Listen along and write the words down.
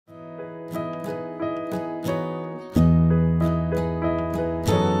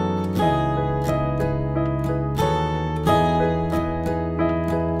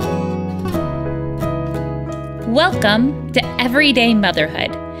Welcome to Everyday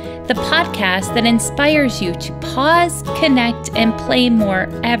Motherhood, the podcast that inspires you to pause, connect, and play more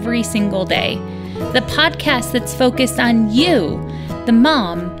every single day. The podcast that's focused on you, the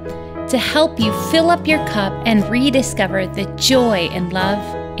mom, to help you fill up your cup and rediscover the joy and love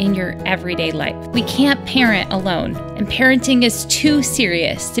in your everyday life. We can't parent alone, and parenting is too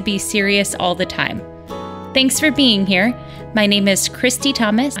serious to be serious all the time. Thanks for being here. My name is Christy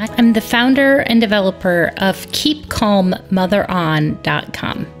Thomas. I'm the founder and developer of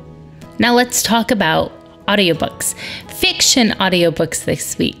KeepCalmMotherOn.com. Now let's talk about audiobooks, fiction audiobooks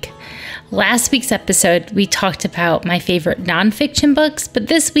this week. Last week's episode, we talked about my favorite nonfiction books, but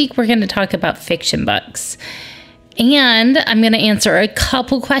this week we're going to talk about fiction books. And I'm going to answer a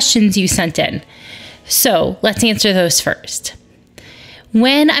couple questions you sent in. So let's answer those first.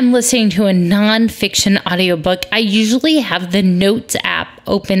 When I'm listening to a nonfiction audiobook, I usually have the Notes app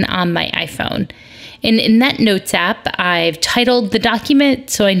open on my iPhone. And in that Notes app, I've titled the document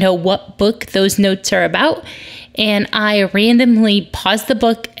so I know what book those notes are about. And I randomly pause the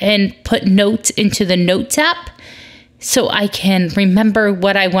book and put notes into the Notes app so I can remember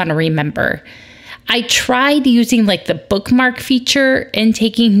what I want to remember. I tried using the bookmark feature and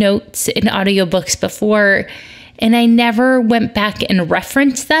taking notes in audiobooks before, and I never went back and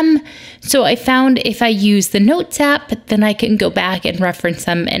referenced them. So I found if I use the Notes app, then I can go back and reference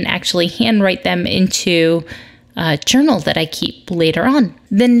them and actually handwrite them into a journal that I keep later on.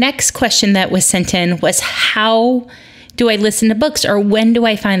 The next question that was sent in was, how do I listen to books, or when do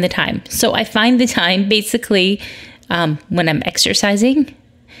I find the time? So I find the time basically when I'm exercising,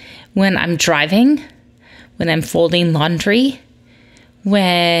 when I'm driving, when I'm folding laundry,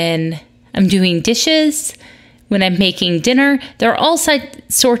 when I'm doing dishes, when I'm making dinner. There are all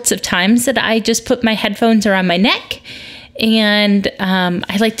sorts of times that I just put my headphones around my neck. And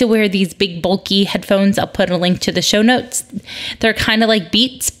I like to wear these big bulky headphones. I'll put a link to the show notes. They're kind of like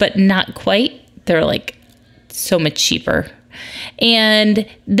Beats, but not quite. They're so much cheaper. And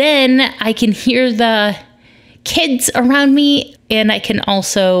then I can hear the kids around me, and I can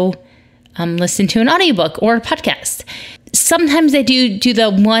also listen to an audiobook or a podcast. Sometimes I do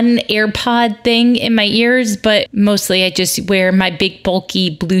the one AirPod thing in my ears, but mostly I just wear my big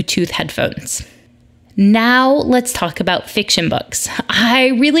bulky Bluetooth headphones. Now let's talk about fiction books.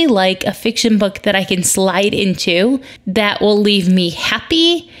 I really like a fiction book that I can slide into that will leave me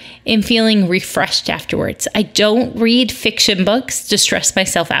happy and feeling refreshed afterwards. I don't read fiction books to stress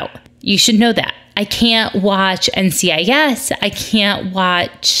myself out. You should know that. I can't watch NCIS. I can't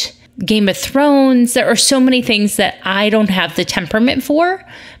watch Game of Thrones. There are so many things that I don't have the temperament for.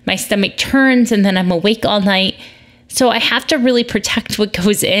 My stomach turns and then I'm awake all night. So I have to really protect what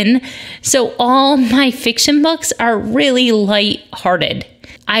goes in. So all my fiction books are really light-hearted.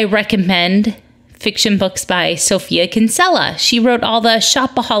 I recommend fiction books by Sophia Kinsella. She wrote all the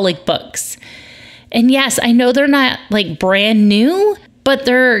Shopaholic books. And yes, I know they're not brand new, but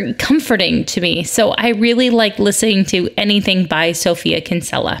they're comforting to me. So I really like listening to anything by Sophia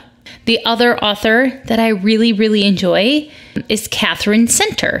Kinsella. The other author that I really, really enjoy is Catherine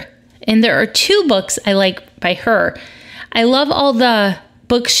Center. And there are two books I like by her. I love all the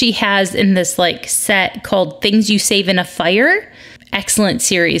books she has in this set called Things You Save in a Fire. Excellent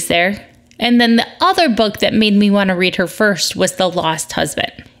series there. And then the other book that made me want to read her first was The Lost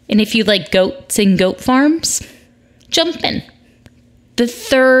Husband. And if you like goats and goat farms, jump in. The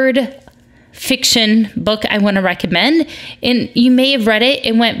third fiction book I want to recommend, and you may have read it,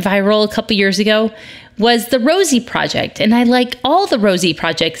 it went viral a couple years ago, was The Rosie Project. And I like all the Rosie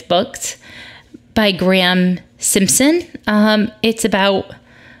Project books by Graham Simpson. It's about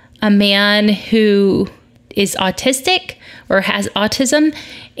a man who is autistic or has autism,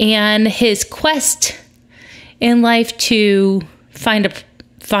 and his quest in life to find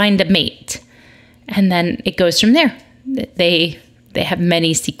a mate. And then it goes from there. They have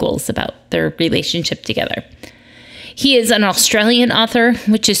many sequels about their relationship together. He is an Australian author,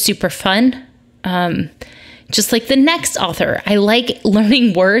 which is super fun. Just like the next author, I like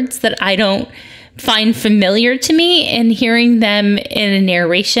learning words that I don't find familiar to me and hearing them in a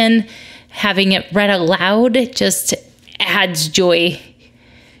narration, having it read aloud just adds joy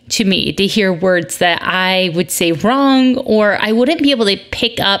to me to hear words that I would say wrong or I wouldn't be able to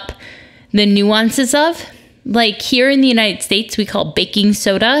pick up the nuances of. Here in the United States, we call baking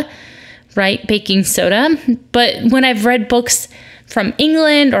soda, right? Baking soda. But when I've read books from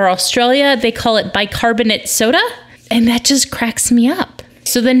England or Australia, they call it bicarbonate soda. And that just cracks me up.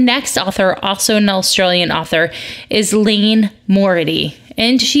 So the next author, also an Australian author, is Lane Mority.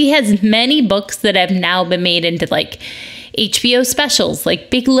 And she has many books that have now been made into HBO specials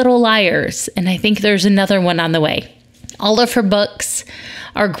like Big Little Liars, and I think there's another one on the way. All of her books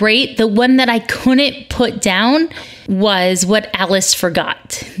are great. The one that I couldn't put down was What Alice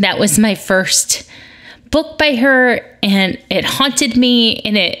Forgot. That was my first book by her, and it haunted me,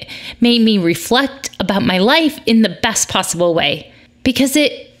 and it made me reflect about my life in the best possible way, because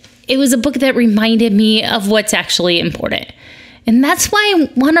it was a book that reminded me of what's actually important. And that's why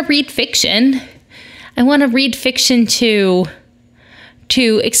I want to read fiction. I want to read fiction to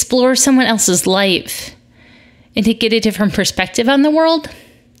explore someone else's life and to get a different perspective on the world,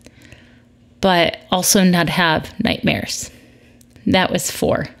 but also not have nightmares. That was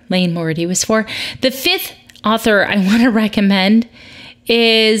 4. Lane Morrity was 4. The 5th author I want to recommend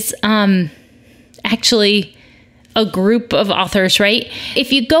is actually a group of authors, right?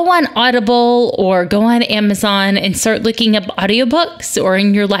 If you go on Audible or go on Amazon and start looking up audiobooks or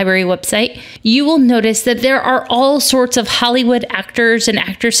in your library website, you will notice that there are all sorts of Hollywood actors and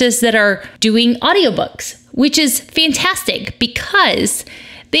actresses that are doing audiobooks, which is fantastic because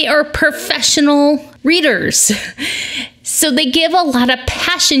they are professional readers. So they give a lot of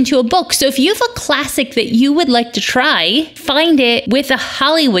passion to a book. So if you have a classic that you would like to try, find it with a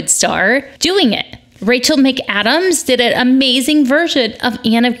Hollywood star doing it. Rachel McAdams did an amazing version of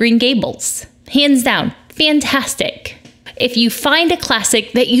Anne of Green Gables. Hands down, fantastic. If you find a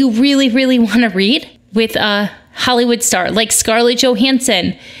classic that you really, really want to read with a Hollywood star, like Scarlett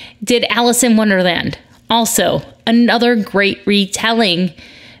Johansson did Alice in Wonderland. Also, another great retelling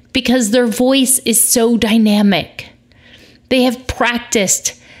because their voice is so dynamic. They have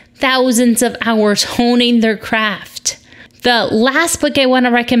practiced thousands of hours honing their craft. The last book I want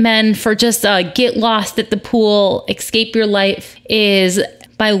to recommend for just get lost at the pool, escape your life is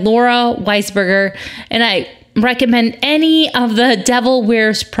by Laura Weisberger. And I recommend any of the Devil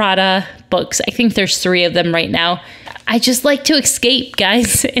Wears Prada books. I think there's 3 of them right now. I just like to escape,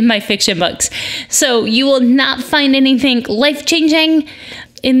 guys, in my fiction books. So you will not find anything life-changing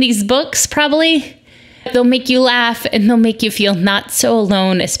in these books, probably. They'll make you laugh and they'll make you feel not so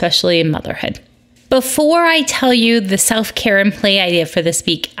alone, especially in motherhood. Before I tell you the self-care and play idea for this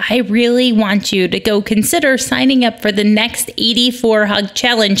week, I really want you to go consider signing up for the next 84 Hug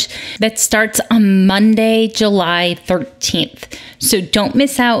Challenge that starts on Monday, July 13th. So don't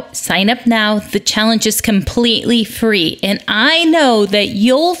miss out. Sign up now. The challenge is completely free. And I know that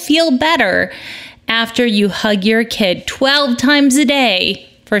you'll feel better after you hug your kid 12 times a day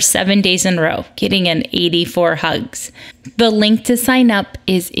for 7 days in a row, getting an 84 hugs. The link to sign up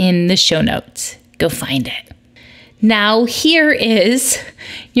is in the show notes. Go find it. Now, here is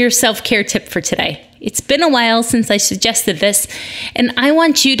your self-care tip for today. It's been a while since I suggested this, and I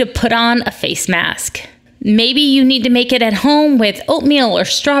want you to put on a face mask. Maybe you need to make it at home with oatmeal or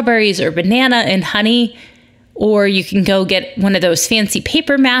strawberries or banana and honey, or you can go get one of those fancy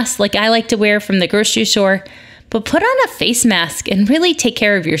paper masks like I like to wear from the grocery store. But put on a face mask and really take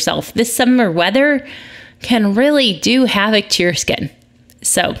care of yourself. This summer weather can really do havoc to your skin.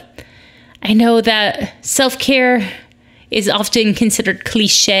 So I know that self-care is often considered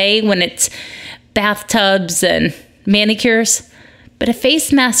cliche when it's bathtubs and manicures, but a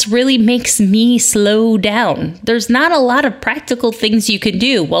face mask really makes me slow down. There's not a lot of practical things you can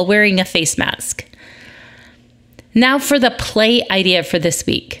do while wearing a face mask. Now for the play idea for this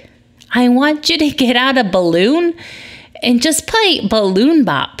week. I want you to get out a balloon and just play Balloon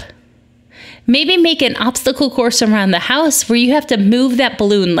Bop. Maybe make an obstacle course around the house where you have to move that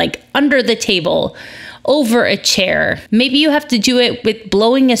balloon like under the table, over a chair. Maybe you have to do it with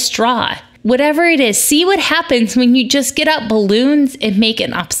blowing a straw. Whatever it is, see what happens when you just get out balloons and make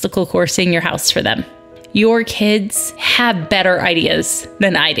an obstacle course in your house for them. Your kids have better ideas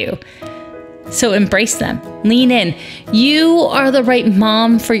than I do. So embrace them. Lean in. You are the right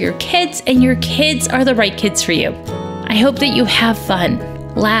mom for your kids, and your kids are the right kids for you. I hope that you have fun,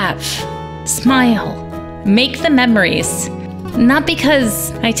 laugh, smile, make the memories. Not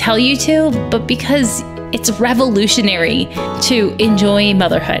because I tell you to, but because it's revolutionary to enjoy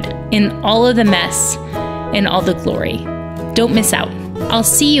motherhood in all of the mess and all the glory. Don't miss out. I'll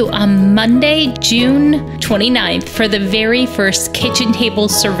see you on Monday, June 29th for the very first kitchen table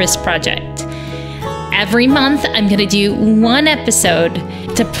service project. Every month, I'm going to do one episode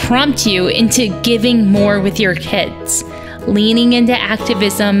to prompt you into giving more with your kids, leaning into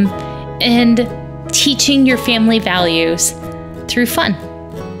activism, and teaching your family values through fun.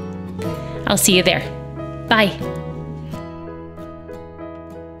 I'll see you there. Bye.